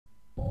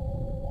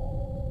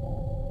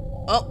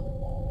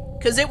Oh,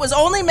 because it was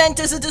only meant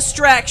as a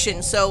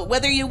distraction, so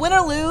whether you win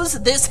or lose,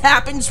 this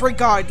happens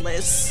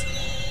regardless.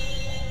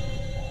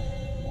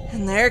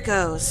 And there it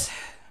goes.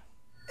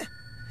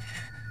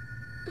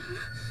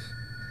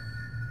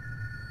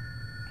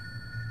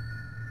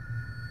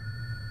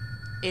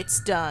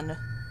 It's done.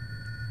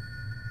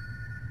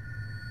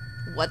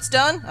 What's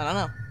done? I don't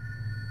know.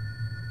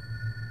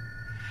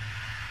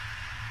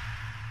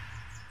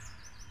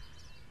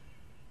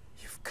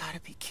 You've got to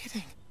be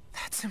kidding.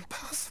 That's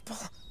impossible.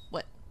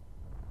 What?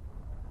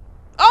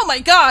 Oh my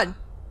god!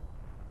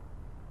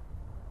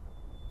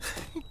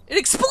 It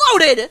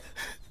exploded!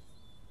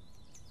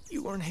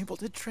 You weren't able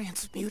to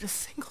transmute a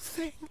single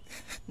thing.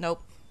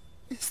 Nope.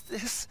 Is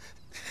this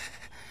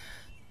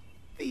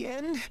the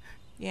end?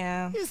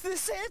 Yeah. Is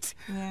this it?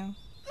 Yeah.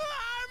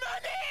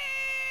 Harmony!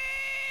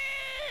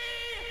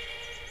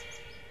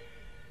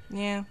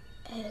 Yeah.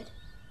 Ed.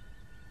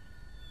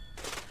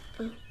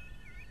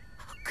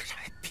 How could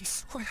I be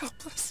so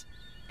helpless?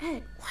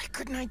 Ed. Why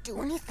couldn't I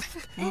do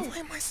anything? Ed. Why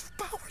am I so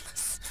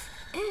powerless?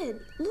 Ed,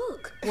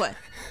 look. What?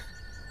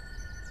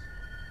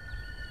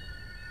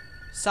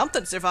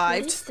 Something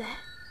survived. What is that?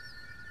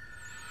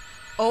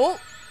 Oh.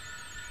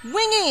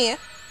 Wingy!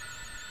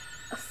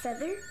 A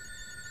feather?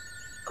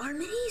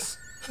 Harmony's?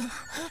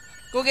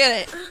 Go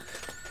get it.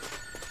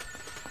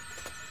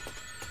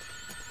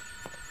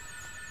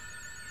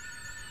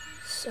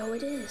 So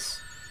it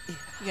is.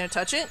 You gonna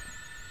touch it?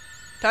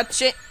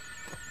 Touch it.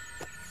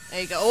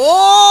 There you go.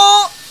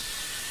 Oh!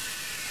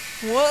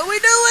 What are we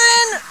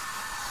doing?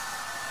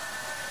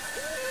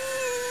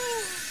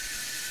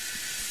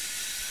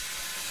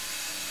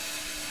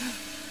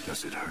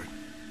 Does it hurt?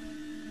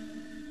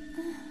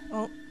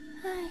 Oh.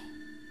 Hi,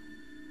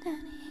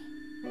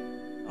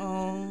 Daddy.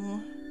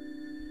 Oh.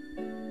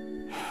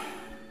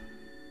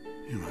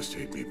 You must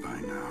hate me by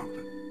now,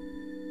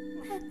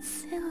 but That's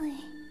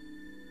silly.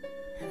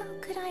 How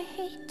could I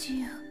hate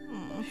you?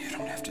 you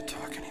don't have to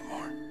talk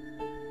anymore.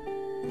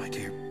 My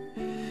dear,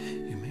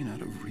 you may not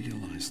have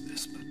realized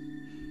this, but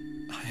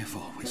I have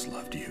always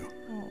loved you.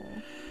 Oh.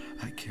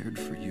 I cared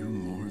for you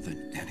more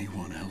than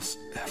anyone else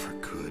ever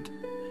could.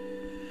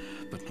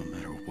 But no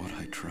matter what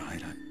I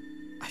tried,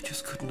 I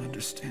just couldn't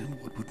understand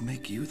what would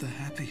make you the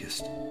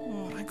happiest.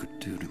 What I could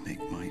do to make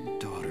my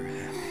daughter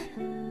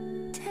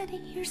happy. Daddy,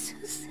 you're so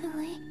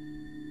silly.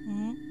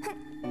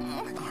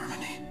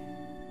 Harmony.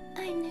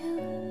 I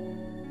knew.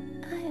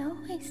 I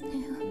always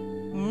knew.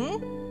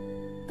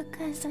 Hmm?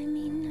 Because, I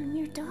mean, I'm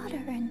your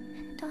daughter, and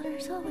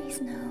daughters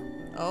always know.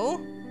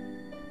 Oh?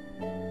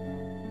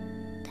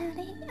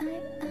 Daddy,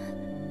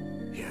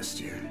 Yes,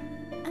 dear.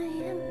 I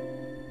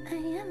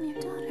am your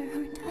daughter,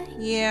 aren't I?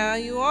 Yeah,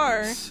 you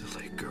are.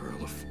 Silly girl,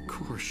 of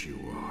course you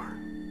are.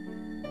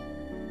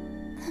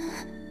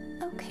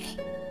 Okay.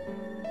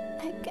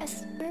 I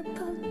guess we're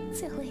both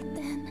silly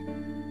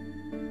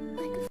then.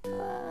 Like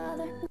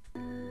father,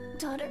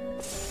 daughter.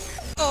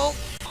 Oh.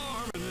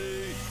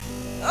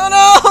 Oh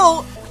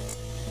no!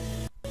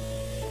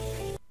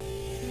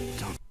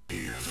 Don't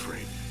be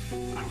afraid.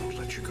 I won't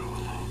let you go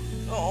alone.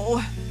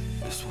 Oh.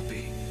 This will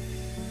be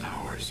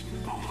ours,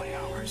 only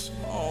ours.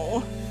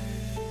 Oh.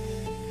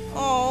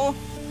 Oh.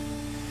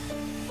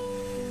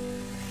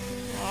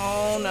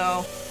 Oh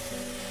no.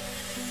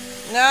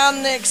 Now I'm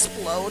gonna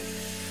explode.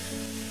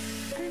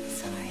 I'm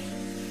sorry.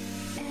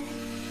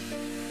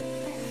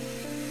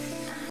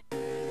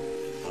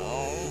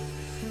 Oh.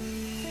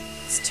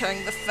 It's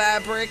tearing the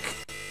fabric.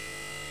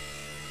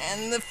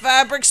 And the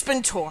fabric's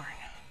been torn.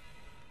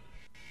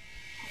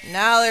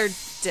 Now they're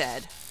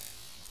dead.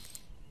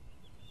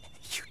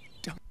 You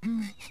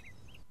dummy.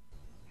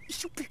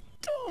 You big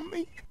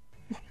dummy.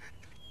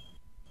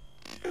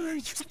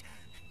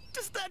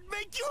 Does that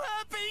make you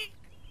happy?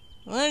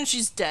 Well, then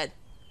she's dead.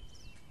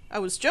 I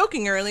was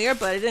joking earlier,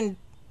 but I didn't...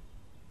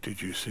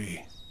 Did you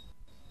see?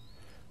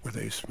 Were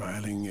they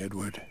smiling,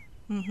 Edward?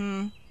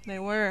 Mm-hmm. They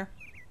were.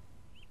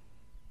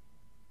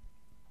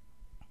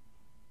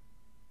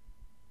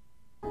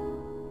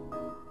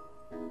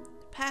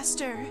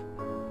 Pastor.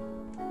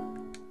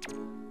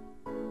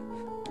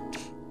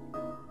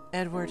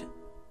 Edward,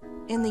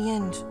 in the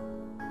end,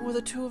 were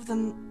the two of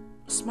them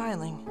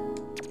smiling?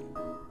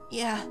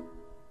 Yeah,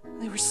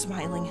 they were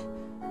smiling.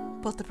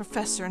 Both the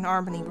professor and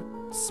Harmony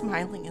were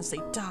smiling as they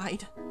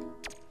died.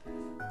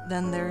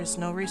 Then there is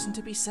no reason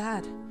to be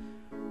sad.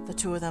 The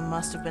two of them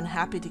must have been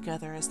happy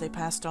together as they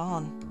passed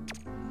on.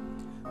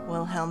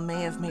 Wilhelm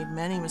may have made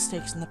many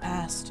mistakes in the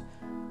past,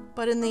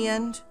 but in the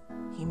end,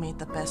 he made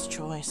the best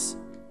choice.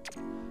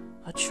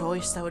 A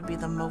choice that would be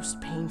the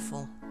most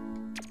painful.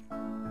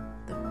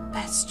 The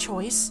best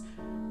choice?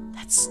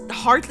 That's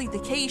hardly the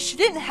case. She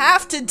didn't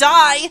have to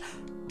die!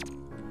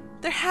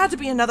 There had to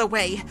be another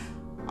way.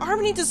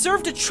 Harmony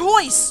deserved a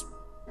choice,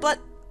 but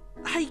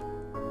I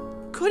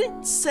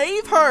couldn't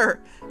save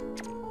her.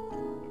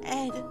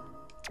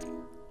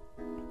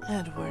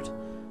 Edward,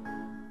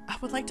 I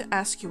would like to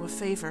ask you a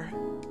favor.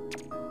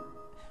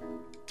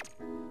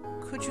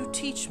 Could you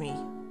teach me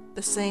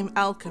the same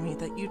alchemy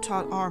that you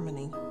taught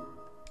Harmony?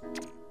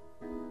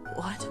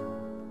 What?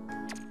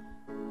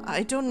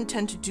 I don't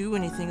intend to do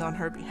anything on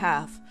her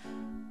behalf.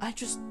 I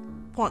just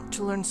want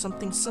to learn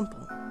something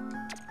simple.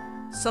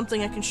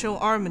 Something I can show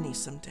Harmony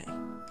someday.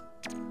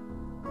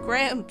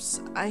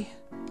 Gramps,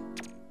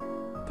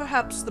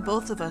 perhaps the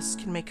both of us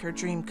can make her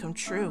dream come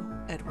true,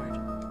 Edward.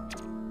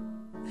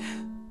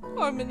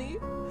 Harmony!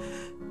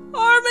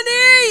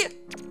 Harmony!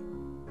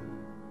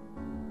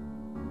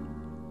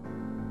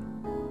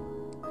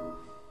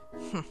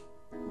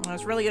 I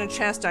was really gonna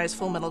chastise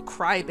Full Metal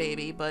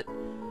Crybaby, but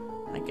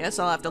I guess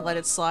I'll have to let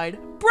it slide.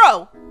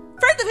 Bro!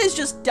 Friend of his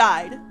just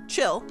died.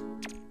 Chill.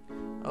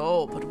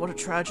 Oh, but what a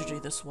tragedy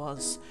this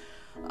was.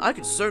 I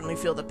could certainly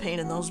feel the pain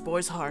in those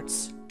boys'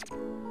 hearts.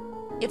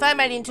 If I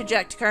might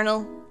interject,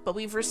 Colonel, but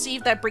we've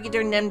received that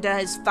Brigadier Nemda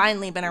has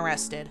finally been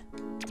arrested.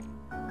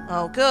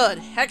 Oh, good.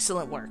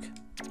 Excellent work.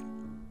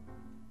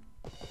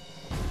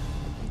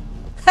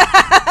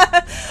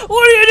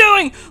 What are you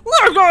doing?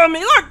 Let go of me!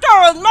 Let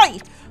go of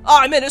me!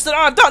 I'm innocent.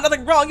 I've done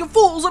nothing wrong. You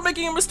fools are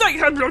making a mistake.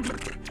 Hey,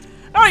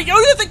 who do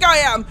you think I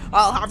am?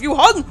 I'll have you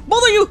hung.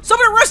 Both of you.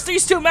 Somebody arrest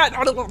these two men.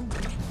 Let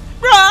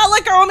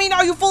go of me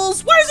now, you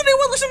fools. Why doesn't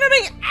anyone listen to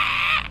me?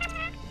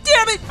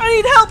 Damn it! I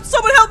need help.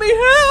 Someone help me.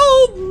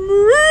 Help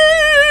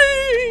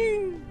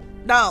me!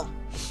 No.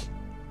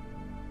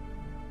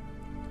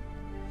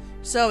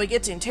 So we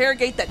get to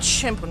interrogate that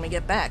chimp when we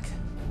get back.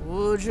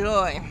 Oh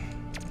joy.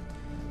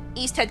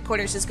 East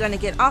Headquarters is going to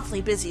get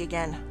awfully busy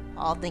again.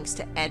 All thanks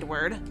to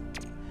Edward.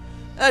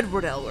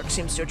 Edward Elric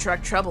seems to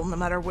attract trouble no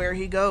matter where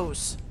he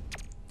goes.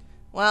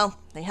 Well,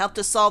 they helped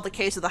us solve the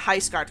case of the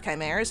Highscart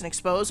Chimeras and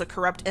expose a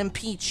corrupt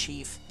MP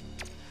chief.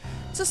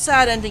 It's a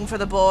sad ending for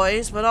the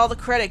boys, but all the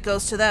credit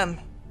goes to them.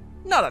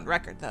 Not on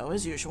record, though,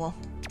 as usual.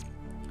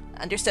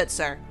 Understood,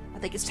 sir. I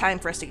think it's time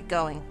for us to get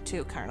going,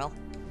 too, Colonel.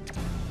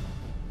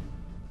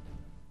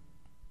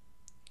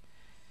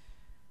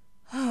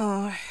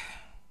 Oh,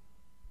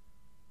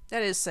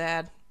 that is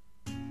sad.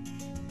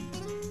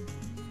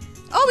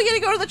 Oh, we get to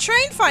go to the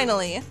train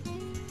finally!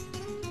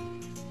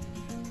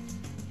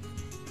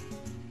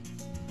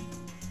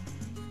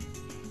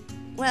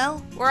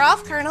 Well, we're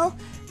off, Colonel.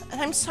 And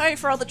I'm sorry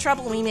for all the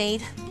trouble we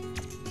made.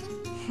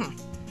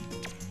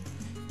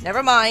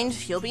 Never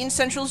mind. You'll be in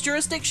Central's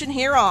jurisdiction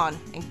here on.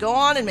 And go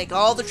on and make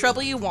all the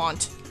trouble you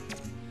want.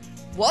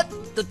 What?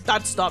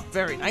 That's not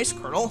very nice,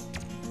 Colonel.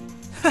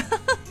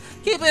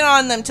 Keep it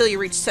on them till you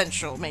reach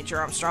Central, Major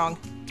Armstrong.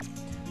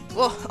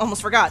 Whoa,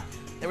 almost forgot.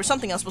 There was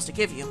something I was supposed to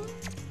give you.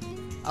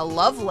 A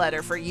love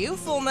letter for you,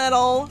 Full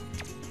Metal.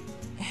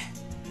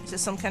 Is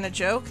this some kind of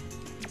joke?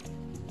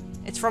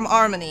 It's from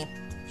Harmony.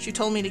 She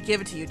told me to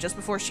give it to you just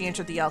before she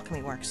entered the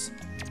alchemy works.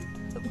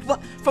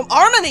 What? From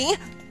Harmony?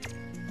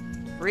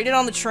 Read it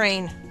on the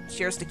train. It's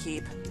yours to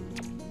keep.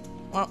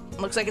 Well,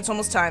 looks like it's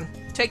almost time.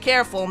 Take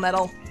care, Full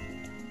Metal.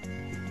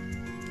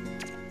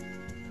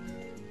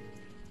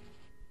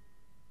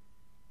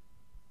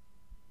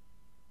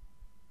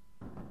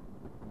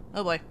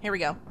 Oh boy, here we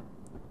go.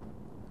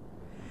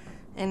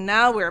 And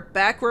now we're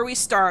back where we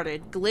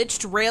started.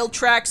 Glitched rail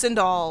tracks and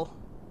all.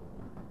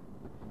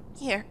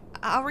 Here,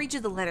 I'll read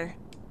you the letter.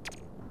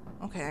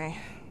 Okay.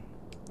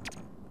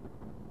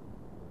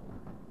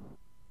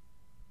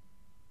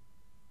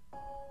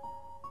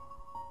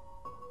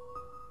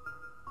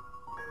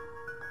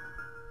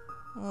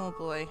 Oh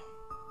boy.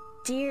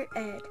 Dear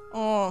Ed,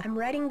 I'm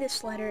writing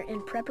this letter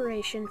in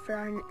preparation for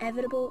our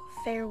inevitable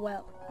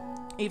farewell.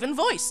 Even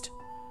voiced.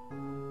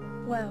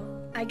 Well,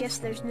 I guess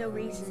there's no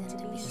reason to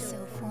be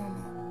so formal.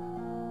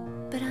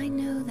 But I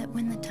know that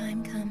when the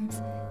time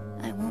comes,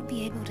 I won't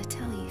be able to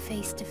tell you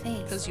face to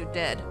face. Because you're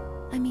dead.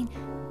 I mean,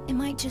 it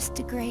might just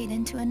degrade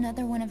into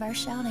another one of our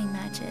shouting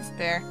matches.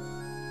 Fair.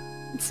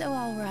 And so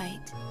I'll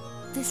write.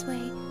 This way,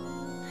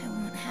 I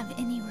won't have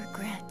any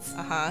regrets.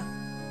 Uh-huh.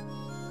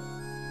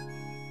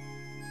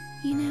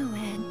 You know,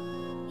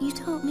 Ed, you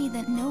told me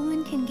that no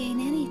one can gain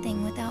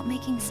anything without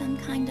making some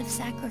kind of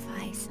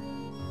sacrifice.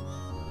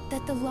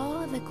 That the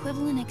law of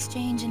equivalent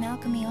exchange in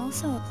alchemy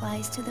also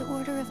applies to the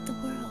order of the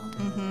world.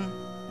 Mm-hmm.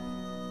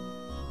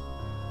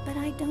 But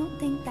I don't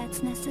think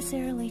that's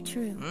necessarily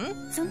true.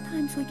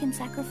 Sometimes we can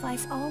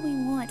sacrifice all we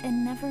want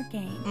and never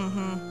gain,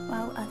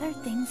 while other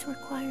things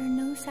require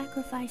no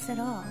sacrifice at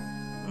all.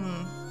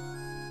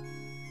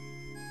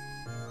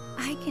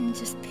 I can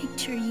just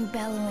picture you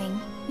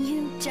bellowing,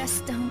 "You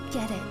just don't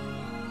get it."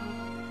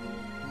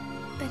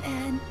 But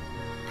Ed,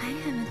 I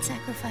haven't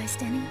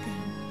sacrificed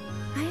anything.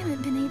 I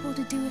haven't been able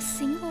to do a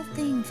single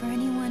thing for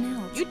anyone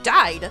else. You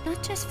died!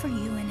 Not just for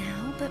you and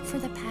Al, but for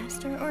the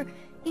pastor, or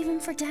even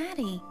for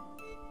Daddy.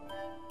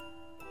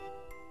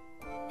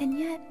 And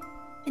yet,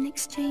 in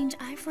exchange,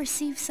 I've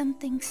received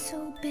something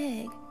so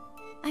big,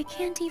 I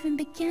can't even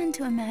begin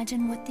to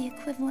imagine what the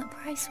equivalent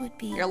price would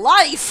be. Your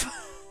life!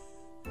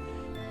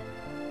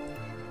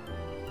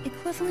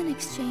 Equivalent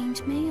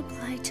exchange may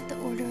apply to the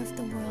order of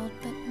the world,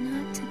 but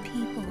not to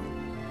people.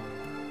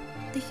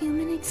 The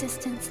human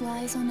existence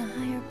lies on a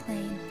higher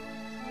plane,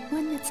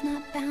 one that's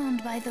not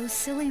bound by those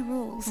silly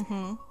rules.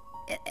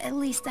 At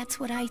least that's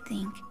what I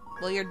think.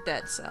 Well, you're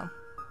dead, so.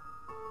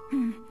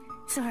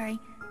 Sorry.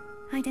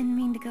 I didn't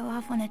mean to go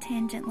off on a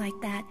tangent like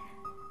that.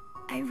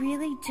 I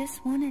really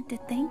just wanted to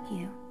thank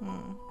you.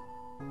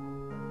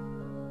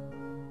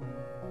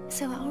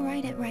 So I'll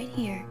write it right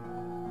here.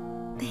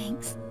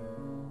 Thanks.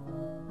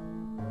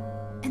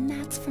 And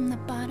that's from the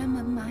bottom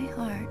of my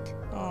heart.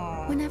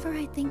 Aww. Whenever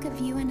I think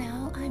of you and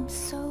Al, I'm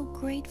so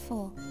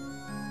grateful.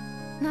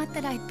 Not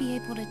that I'd be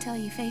able to tell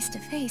you face to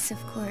face, of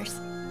course.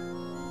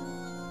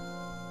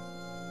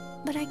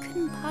 But I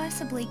couldn't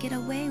possibly get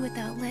away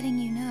without letting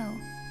you know,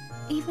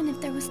 even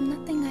if there was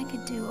nothing I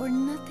could do or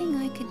nothing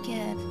I could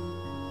give.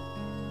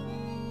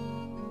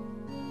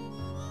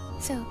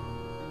 So,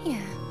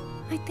 yeah,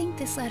 I think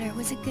this letter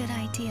was a good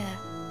idea.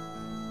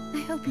 I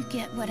hope you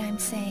get what I'm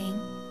saying.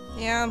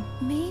 Yeah.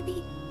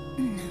 Maybe...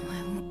 No,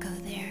 I won't go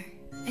there.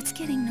 It's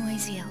getting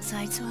noisy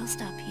outside, so I'll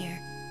stop here.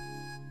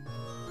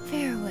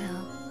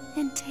 Farewell,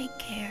 and take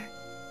care.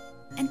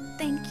 And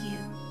thank you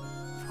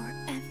for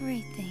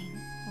everything.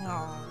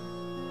 Aww.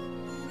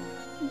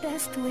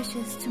 Best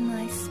wishes to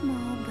my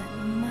small but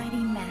mighty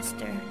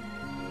master.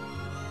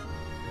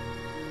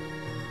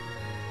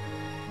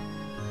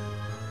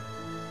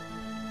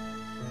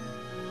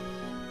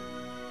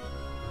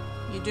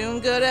 You doing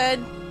good,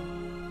 Ed?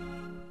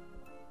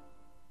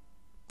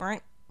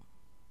 Right.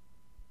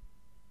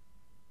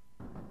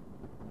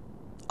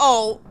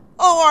 Oh,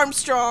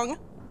 Armstrong.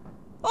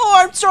 Oh,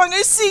 Armstrong,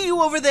 I see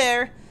you over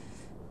there.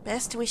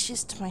 Best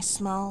wishes to my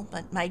small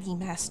but mighty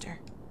master.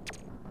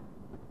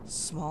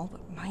 Small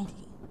but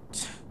mighty.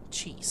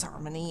 Jeez,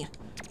 Harmony.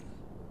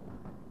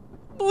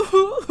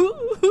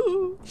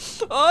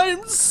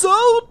 I'm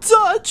so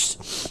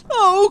touched.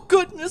 Oh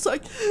goodness,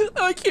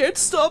 I can't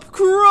stop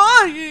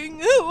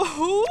crying.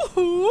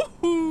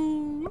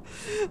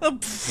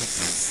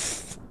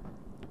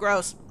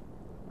 Gross.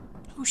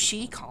 Who's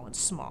she calling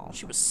small?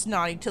 She was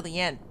snotty till the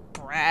end,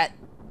 brat.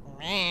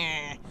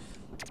 Hey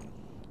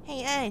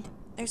Ed,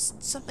 there's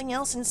something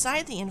else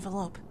inside the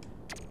envelope.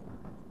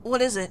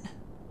 What is it?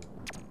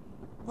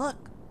 Look.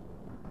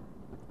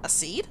 A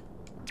seed?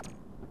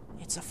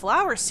 It's a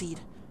flower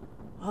seed.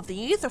 Of the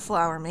ether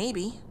flower,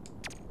 maybe.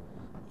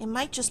 It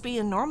might just be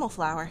a normal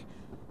flower.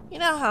 You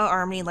know how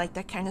Harmony liked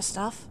that kind of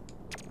stuff.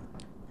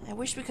 I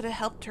wish we could have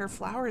helped her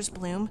flowers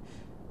bloom,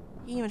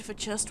 even if it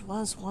just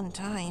was one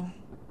time.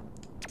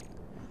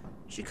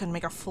 She couldn't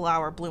make a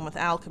flower bloom with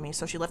alchemy,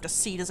 so she left a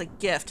seed as a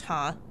gift,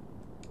 huh?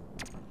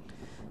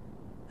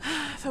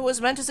 If it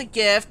was meant as a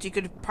gift, you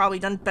could have probably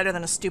done better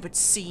than a stupid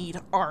seed,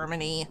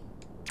 Harmony.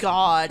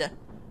 God.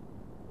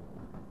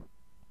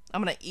 I'm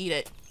gonna eat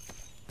it.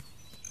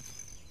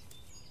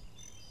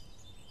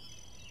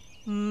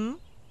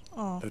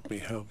 Oh. Let me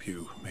help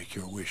you make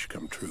your wish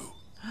come true.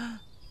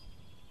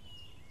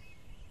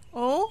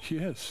 Oh?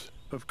 Yes,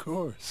 of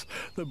course.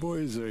 The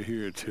boys are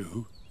here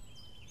too.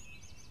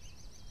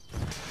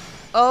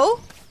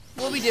 Oh?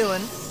 What are we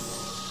doing?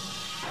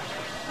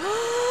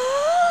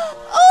 Oh!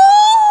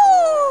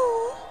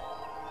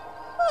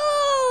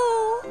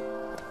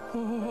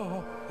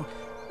 Oh!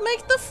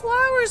 Make the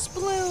flowers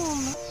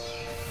bloom!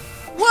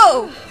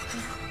 Whoa!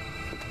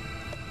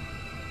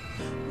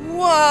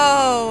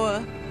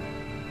 Whoa!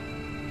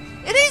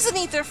 It is an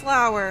ether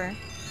flower!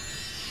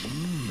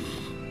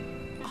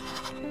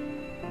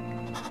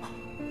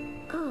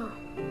 Oh,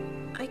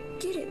 I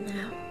get it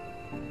now.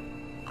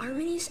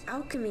 Harmony's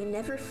alchemy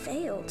never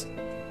failed.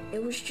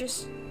 It was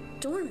just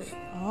dormant.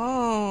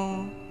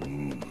 Oh.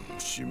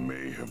 She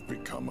may have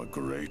become a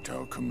great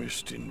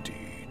alchemist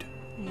indeed.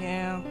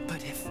 Yeah.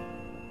 But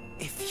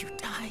if you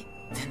die,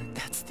 then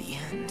that's the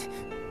end.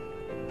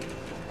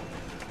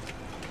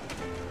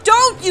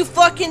 Don't you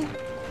fucking...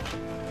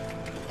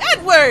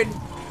 Edward!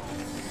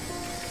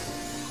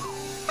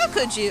 How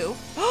could you?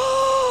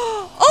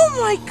 Oh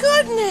my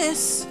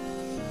goodness!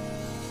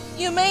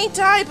 You may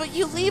die, but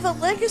you leave a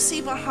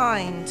legacy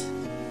behind.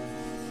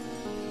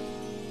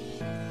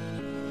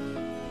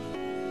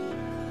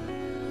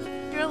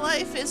 Your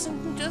life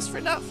isn't just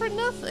not for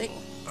nothing.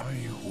 Are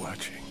you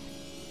watching?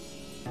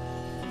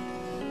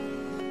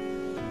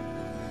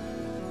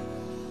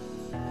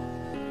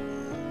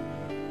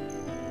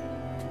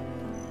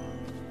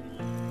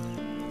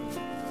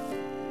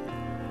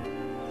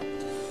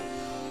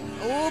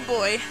 Oh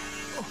boy.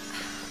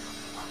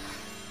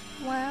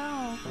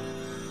 Wow.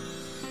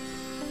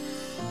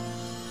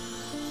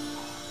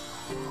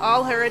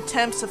 All her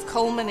attempts have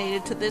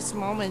culminated to this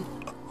moment.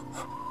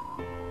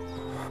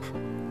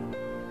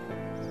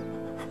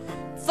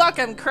 Fuck,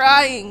 I'm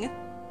crying.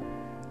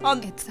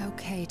 It's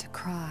okay to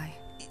cry,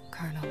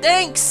 Colonel.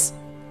 Thanks!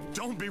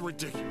 Don't be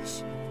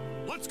ridiculous.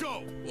 Let's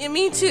go! Yeah,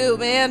 me too,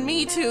 man,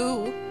 me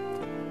too.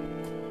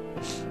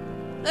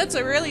 That's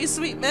a really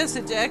sweet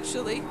message,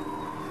 actually.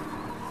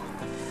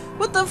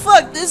 What the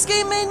fuck? This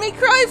game made me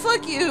cry,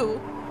 fuck you!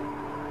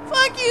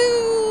 Fuck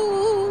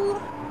you!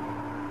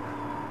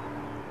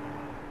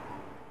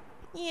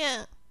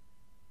 Yeah.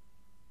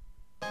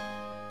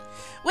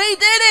 We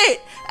did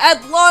it!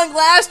 At long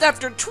last,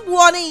 after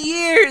 20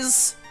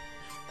 years!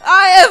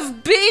 I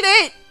have beat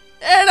it!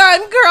 And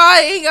I'm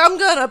crying! I'm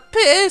gonna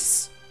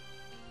piss!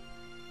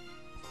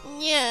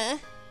 Yeah.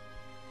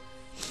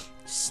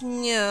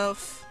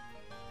 Snuff.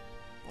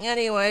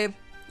 Anyway,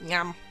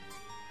 yum.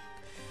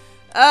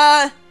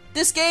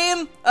 This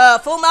game,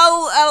 Full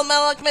Metal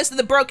Alchemist,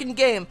 the Broken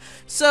Game.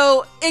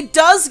 So, it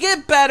does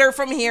get better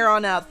from here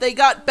on out. They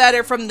got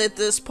better from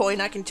this point,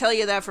 I can tell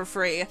you that for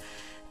free.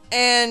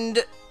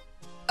 And,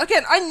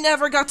 again, I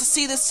never got to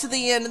see this to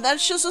the end, and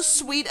that's just a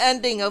sweet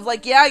ending of,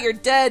 like, yeah, you're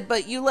dead,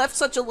 but you left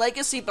such a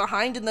legacy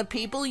behind in the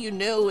people you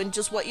knew and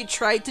just what you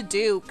tried to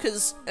do,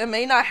 because it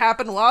may not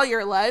happen while you're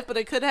alive, but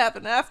it could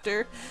happen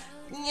after.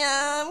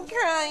 Yeah, I'm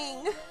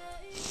crying.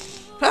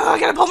 Oh, I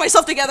gotta pull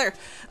myself together.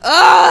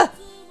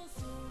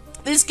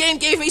 This game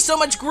gave me so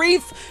much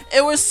grief.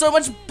 It was so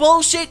much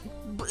bullshit,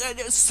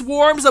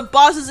 swarms of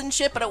bosses and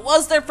shit, but it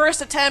was their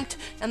first attempt,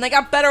 and they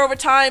got better over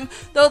time.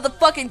 Though the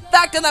fucking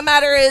fact of the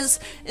matter is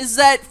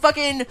that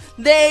fucking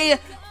they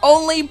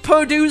only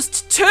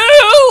produced 2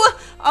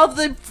 of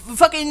the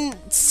fucking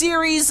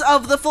series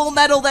of the Full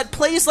Metal that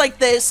plays like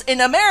this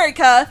in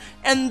America,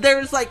 and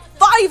there's like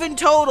 5 in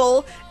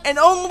total, and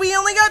we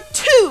only got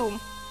 2.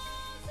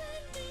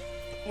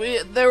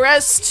 The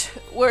rest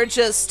were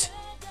just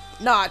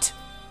not.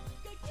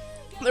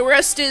 The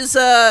rest is,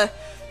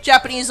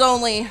 Japanese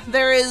only.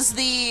 There is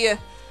the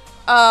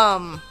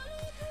Girl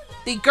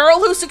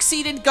Who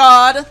Succeeded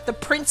God, the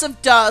Prince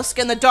of Dusk,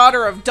 and the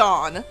Daughter of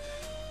Dawn.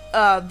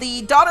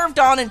 The Daughter of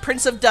Dawn and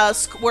Prince of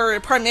Dusk were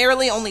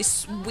primarily only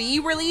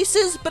Wii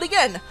releases, but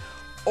again,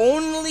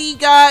 only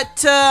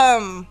got,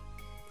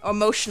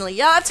 emotionally.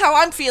 Yeah, that's how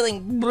I'm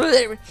feeling.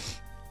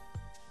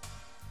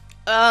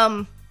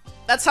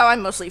 That's how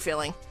I'm mostly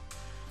feeling.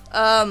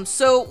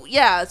 So,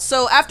 yeah,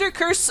 so after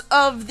Curse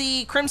of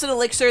the Crimson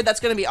Elixir, that's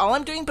gonna be all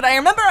I'm doing, but I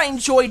remember I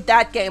enjoyed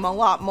that game a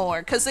lot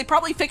more, because they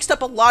probably fixed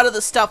up a lot of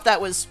the stuff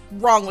that was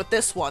wrong with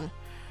this one.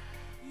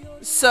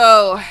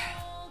 So,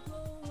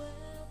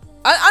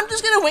 I'm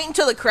just gonna wait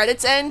until the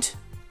credits end,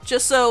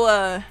 just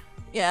so,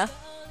 yeah.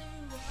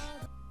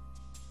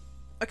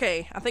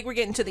 Okay, I think we're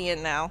getting to the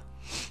end now.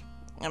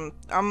 I'm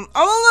a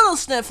little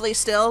sniffly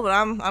still, but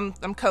I'm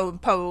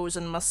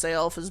composing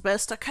myself as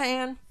best I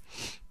can.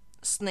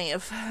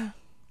 Sniff.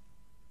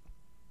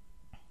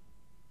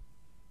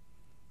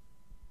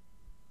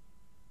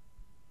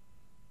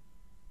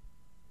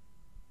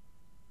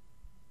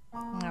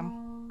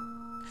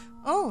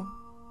 Oh.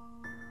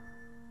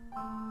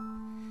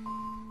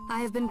 I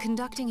have been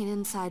conducting an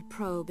inside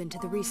probe into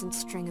the recent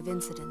string of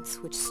incidents,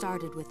 which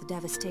started with the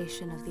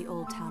devastation of the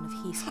old town of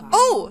Heathscar.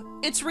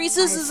 Oh, it's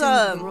Riza's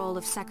the role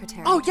of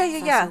secretary. Oh,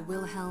 yeah.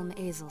 Wilhelm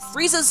Azelstein.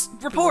 Riza's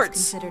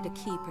reports. Considered a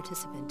key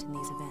participant in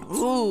these events.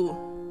 Ooh.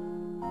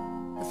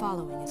 The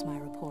following is my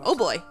report. Oh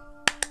boy.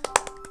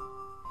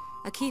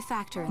 A key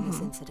factor in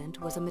this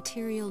incident was a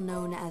material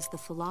known as the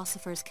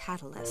Philosopher's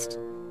Catalyst.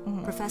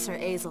 Professor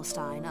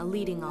Azelstein, a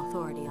leading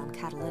authority on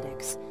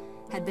catalytics,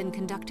 had been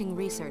conducting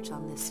research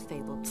on this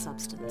fabled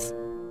substance.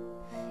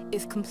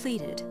 If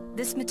completed,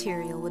 this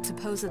material would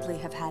supposedly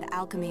have had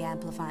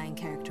alchemy-amplifying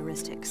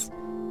characteristics,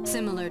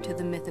 similar to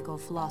the mythical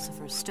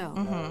Philosopher's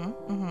Stone.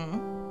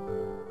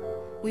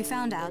 We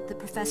found out that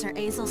Professor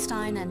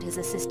Azelstein and his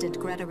assistant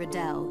Greta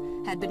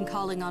Riddell had been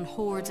calling on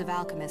hordes of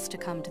alchemists to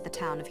come to the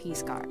town of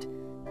Heathsgard.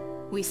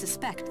 We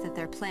suspect that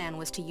their plan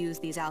was to use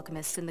these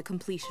alchemists in the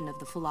completion of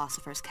the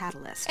Philosopher's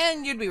Catalyst.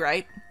 And you'd be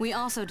right. We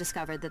also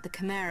discovered that the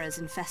chimeras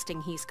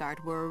infesting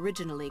Heathsgard were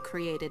originally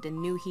created in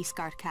New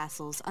Heathsgard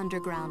Castle's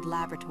underground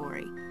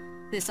laboratory.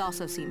 This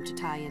also seemed to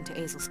tie into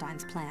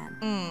Azelstein's plan.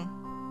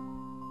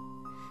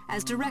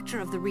 As director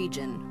of the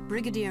region,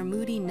 Brigadier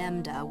Moody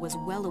Nemda was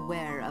well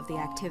aware of the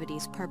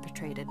activities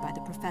perpetrated by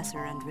the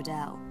professor and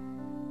Riddell.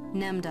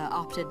 Nemda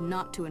opted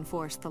not to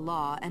enforce the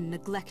law and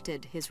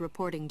neglected his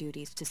reporting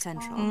duties to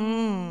Central.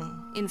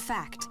 In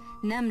fact,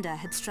 Nemda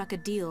had struck a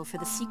deal for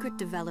the secret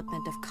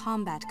development of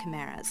combat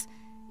chimeras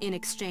in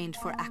exchange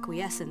for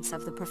acquiescence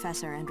of the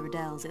professor and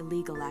Riddell's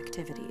illegal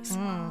activities.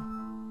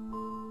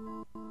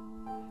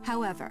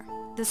 However,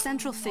 the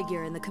central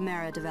figure in the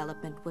chimera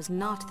development was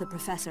not the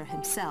professor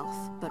himself,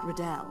 but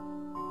Riddell.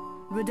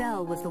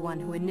 Riddell was the one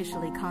who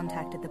initially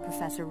contacted the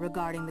professor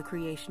regarding the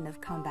creation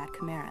of combat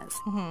chimeras.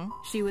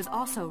 She was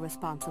also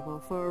responsible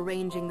for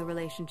arranging the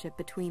relationship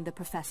between the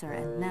professor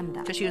and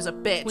Nemda. Because she was a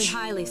bitch. We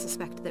highly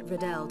suspect that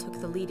Riddell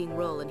took the leading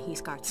role in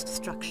Heathsgart's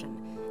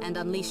destruction and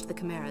unleashed the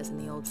chimeras in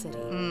the old city.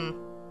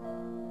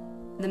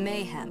 The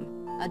mayhem,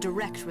 a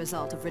direct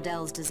result of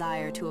Riddell's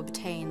desire to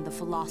obtain the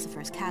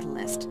Philosopher's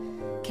Catalyst,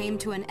 came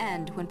to an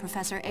end when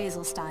Professor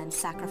Azelstein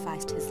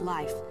sacrificed his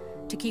life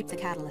to keep the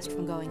catalyst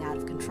from going out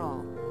of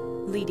control,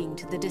 leading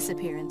to the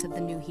disappearance of the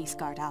New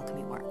Heathsgard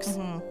Alchemy Works.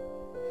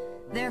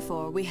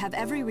 Therefore, we have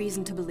every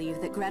reason to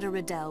believe that Greta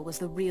Riddell was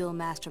the real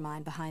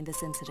mastermind behind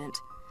this incident,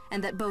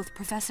 and that both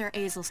Professor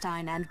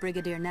Azelstein and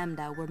Brigadier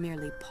Nemda were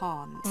merely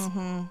pawns.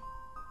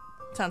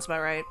 Sounds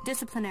about right.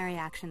 Disciplinary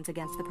actions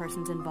against the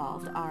persons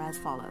involved are as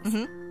follows.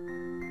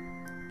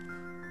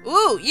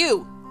 Ooh,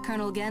 you!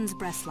 Colonel Gens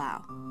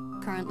Breslau,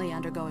 currently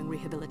undergoing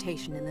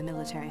rehabilitation in the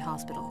military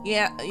hospital.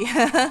 Yeah.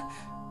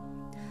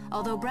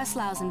 Although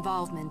Breslau's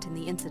involvement in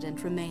the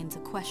incident remains a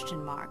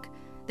question mark,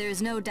 there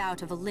is no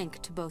doubt of a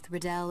link to both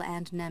Riddell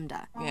and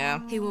Nemda.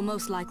 Yeah. He will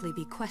most likely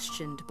be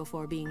questioned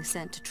before being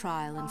sent to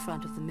trial in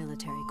front of the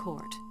military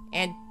court.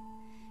 And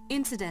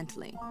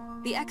Incidentally,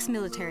 the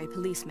ex-military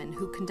policeman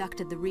who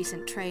conducted the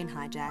recent train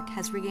hijack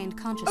has regained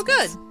consciousness. Oh,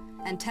 good.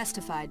 And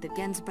testified that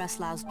Gens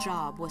Breslau's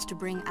job was to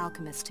bring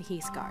Alchemist to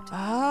Heathgard.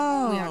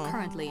 Oh. We are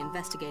currently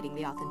investigating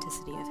the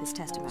authenticity of his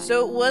testimony.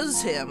 So it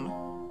was him.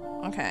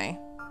 Okay.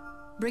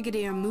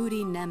 Brigadier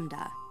Moody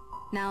Nemda,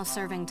 now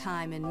serving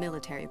time in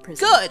military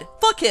prison. Good!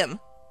 Fuck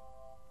him!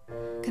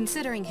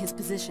 Considering his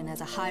position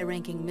as a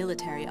high-ranking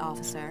military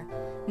officer,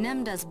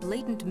 Nemda's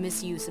blatant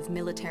misuse of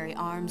military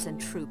arms and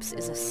troops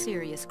is a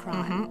serious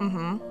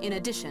crime. In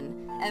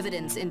addition,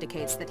 evidence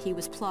indicates that he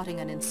was plotting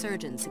an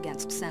insurgence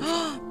against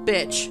Central.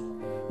 Bitch.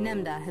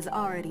 Nemda has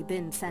already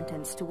been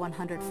sentenced to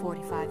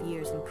 145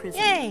 years in prison.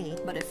 Yay!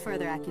 But if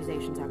further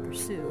accusations are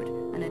pursued,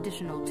 an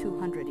additional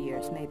 200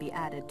 years may be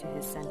added to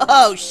his sentence.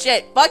 Oh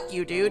shit! Fuck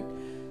you, dude.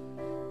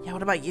 Yeah,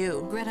 what about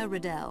you? Greta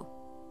Riddell,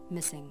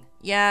 missing.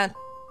 Yeah.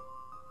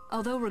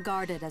 Although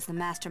regarded as the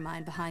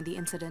mastermind behind the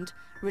incident,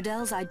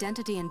 Riddell's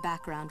identity and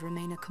background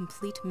remain a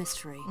complete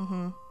mystery.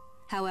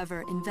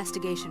 However,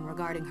 investigation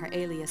regarding her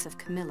alias of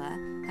Camilla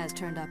has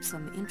turned up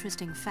some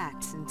interesting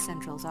facts in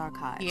Central's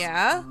archives.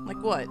 Yeah?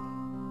 Like what?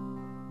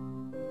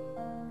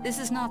 This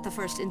is not the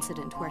first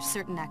incident where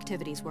certain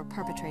activities were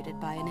perpetrated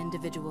by an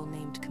individual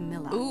named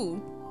Camilla.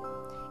 Ooh.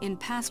 In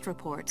past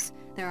reports,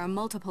 there are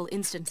multiple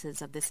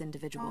instances of this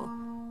individual,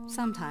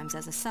 sometimes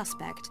as a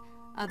suspect,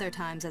 other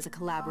times as a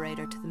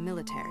collaborator to the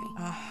military.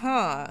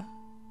 Uh-huh.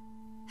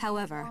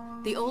 However,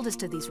 the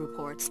oldest of these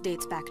reports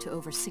dates back to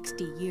over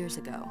 60 years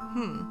ago.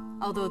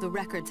 Although the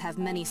records have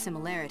many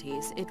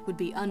similarities, it would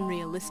be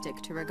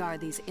unrealistic to regard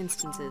these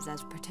instances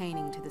as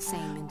pertaining to the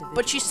same individual.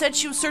 But she said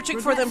she was searching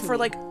for them for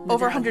like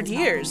over 100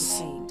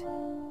 years.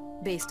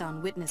 Based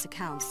on witness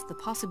accounts, the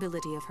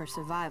possibility of her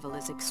survival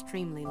is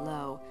extremely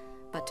low,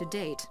 but to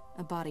date,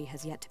 a body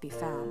has yet to be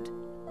found.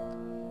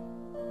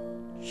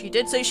 She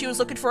did say she was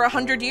looking for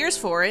 100 years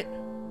for it.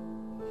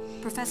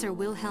 Professor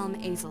Wilhelm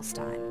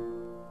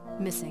Azelstein,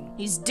 missing.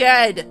 He's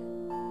dead.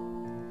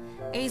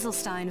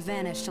 Azelstein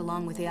vanished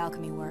along with the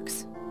alchemy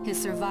works.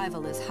 His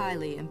survival is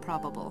highly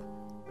improbable.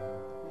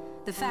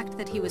 The fact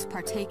that he was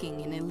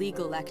partaking in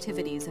illegal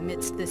activities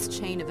amidst this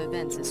chain of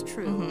events is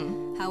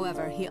true.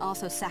 However, he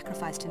also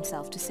sacrificed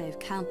himself to save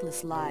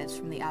countless lives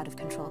from the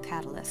out-of-control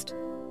catalyst.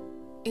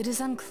 It is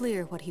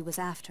unclear what he was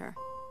after,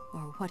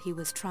 or what he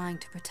was trying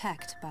to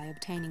protect by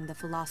obtaining the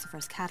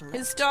philosopher's catalyst.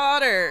 His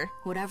daughter.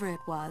 Whatever it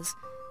was,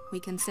 we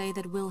can say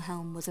that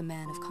Wilhelm was a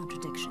man of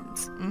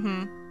contradictions.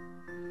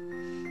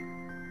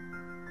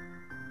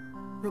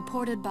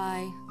 Reported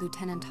by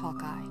Lieutenant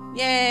Hawkeye.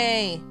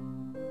 Yay!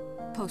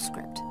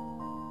 Postscript.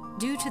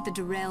 Due to the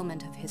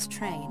derailment of his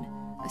train,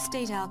 a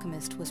state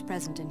alchemist was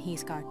present in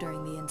Heathgard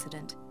during the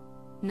incident.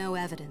 No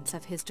evidence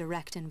of his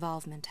direct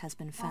involvement has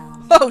been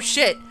found. Oh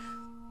shit!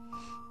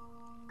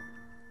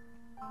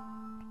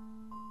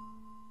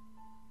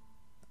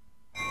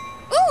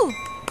 Ooh!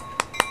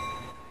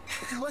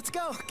 Let's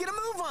go. Get a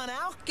move on,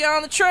 Al. Get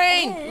on the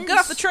train! Get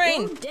off the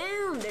train! Slow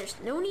down. There's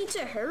no need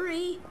to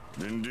hurry.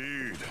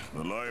 Indeed,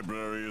 the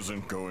library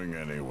isn't going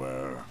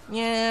anywhere.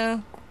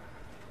 Yeah.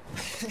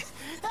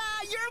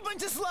 You're a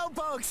bunch of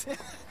slowpokes.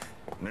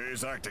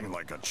 He's acting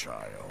like a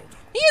child.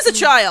 He is a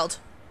child!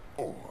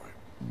 Oh, I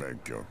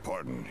beg your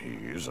pardon,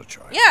 he is a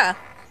child. Yeah.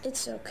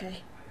 It's okay.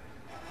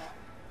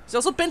 He's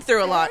also been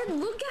through a lot. Ed,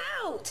 look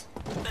out!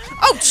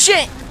 Oh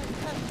shit!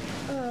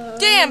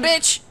 Damn,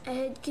 bitch!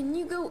 Ed, can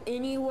you go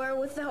anywhere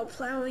without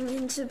plowing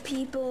into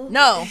people?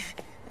 No.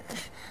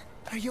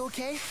 Are you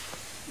okay?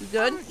 You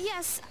good?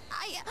 Yes,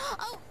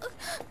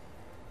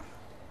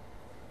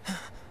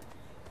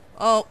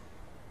 Oh,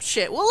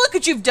 shit. Well, look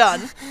what you've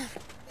done.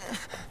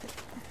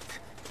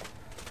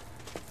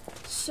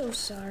 So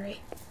sorry.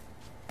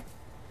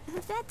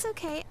 That's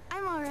okay.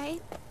 I'm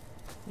alright.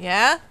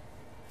 Yeah?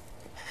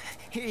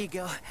 Here you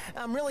go.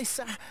 I'm really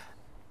sorry.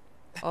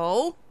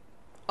 Oh?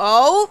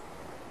 Oh?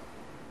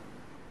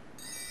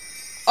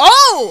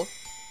 Oh!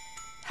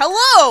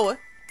 Hello!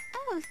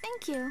 Oh,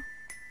 thank you.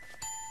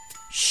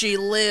 She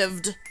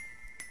lived.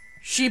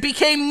 She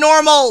became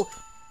normal!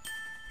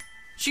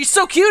 She's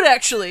so cute,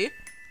 actually.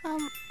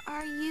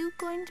 Are you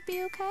going to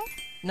be okay?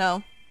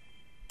 No.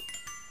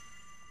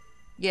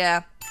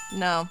 Yeah.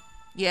 No.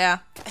 Yeah.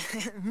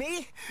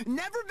 Me?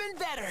 Never been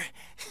better.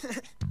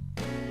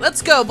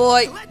 Let's go,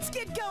 boy. Let's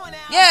get going,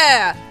 Al.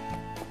 Yeah!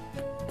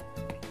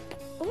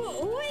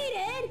 Oh, wait,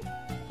 Ed!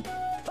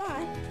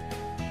 Bye.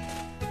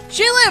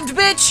 She lived,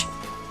 bitch!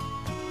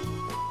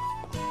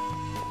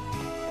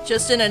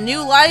 Just in a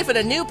new life, in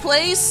a new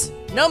place.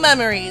 No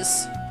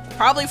memories.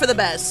 Probably for the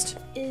best.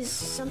 Is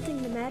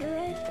something the matter,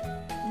 Ed?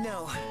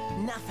 No,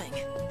 nothing.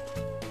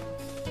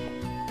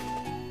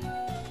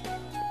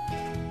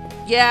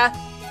 Yeah.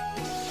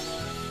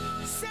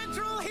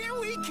 Central, here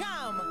we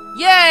come.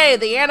 Yay!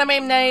 The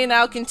anime may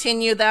now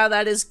continue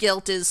that his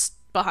guilt is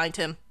behind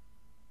him.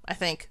 I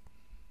think.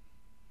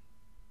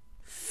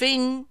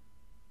 Fing.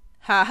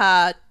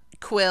 Haha.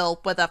 Quill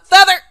with a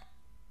feather!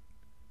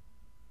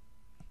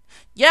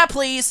 Yeah,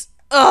 please!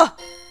 Ugh!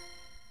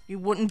 You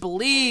wouldn't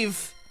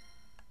believe.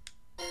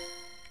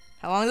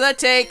 How long did that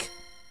take?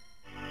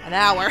 An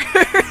hour.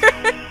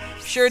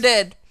 Sure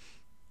did.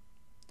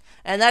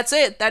 And that's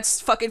it. That's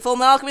fucking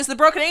Fullmetal Alchemist the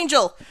Broken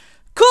Angel.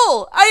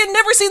 Cool! I had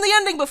never seen the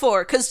ending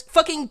before, because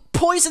fucking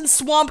Poison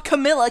Swamp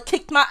Camilla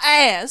kicked my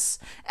ass.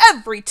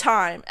 Every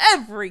time.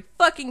 Every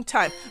fucking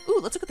time. Ooh,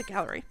 let's look at the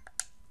gallery.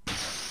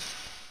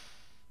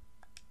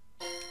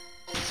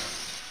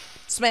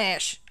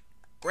 Smash.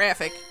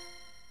 Graphic.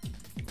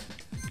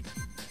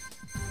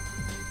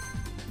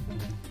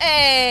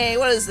 Hey,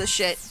 what is this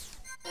shit?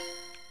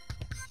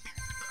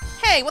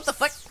 Hey, what the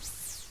fuck?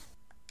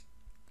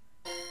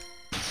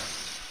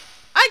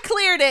 I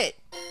cleared it!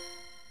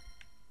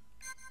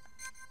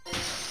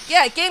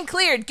 Yeah, game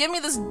cleared. Give me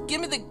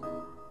the...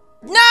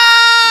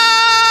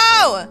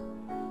 No!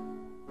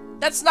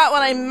 That's not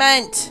what I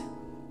meant.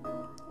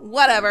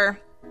 Whatever.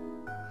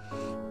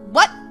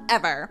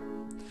 Whatever.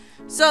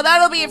 So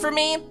that'll be it for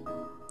me.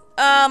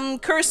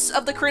 Curse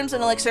of the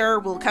Crimson Elixir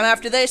will come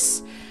after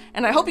this.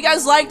 And I hope you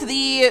guys liked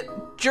the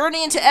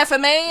journey into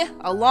FMA.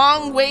 A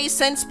long way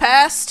since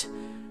past.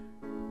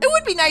 It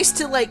would be nice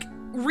to, like,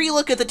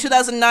 relook at the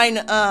 2009,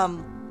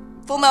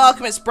 Fullmetal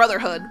Alchemist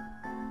Brotherhood.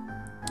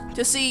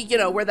 To see, you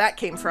know, where that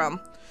came from.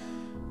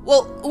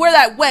 Well, where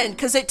that went,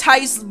 because it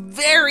ties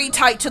very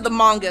tight to the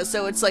manga,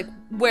 so it's like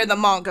where the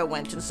manga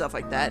went and stuff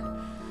like that.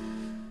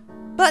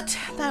 But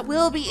that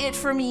will be it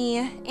for me,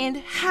 and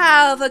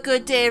have a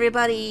good day,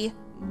 everybody.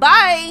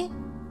 Bye!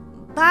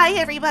 Bye,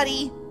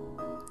 everybody.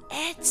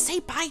 Ed, say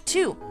bye,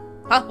 too.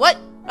 Huh? What?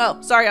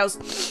 Oh, sorry, I was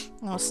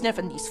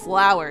sniffing these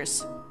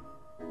flowers.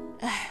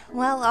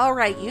 Well,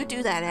 alright, you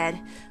do that,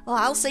 Ed. Well,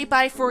 I'll say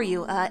bye for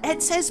you.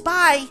 Ed says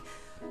bye.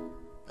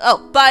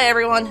 Oh, bye,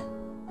 everyone.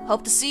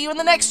 Hope to see you in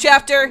the next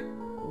chapter.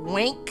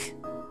 Wink.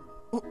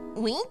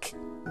 Wink?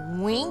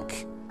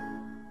 Wink?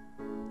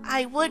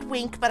 I would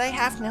wink, but I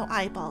have no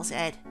eyeballs,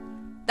 Ed.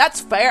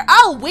 That's fair.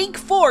 I'll wink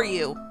for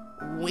you.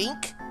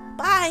 Wink.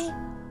 Bye.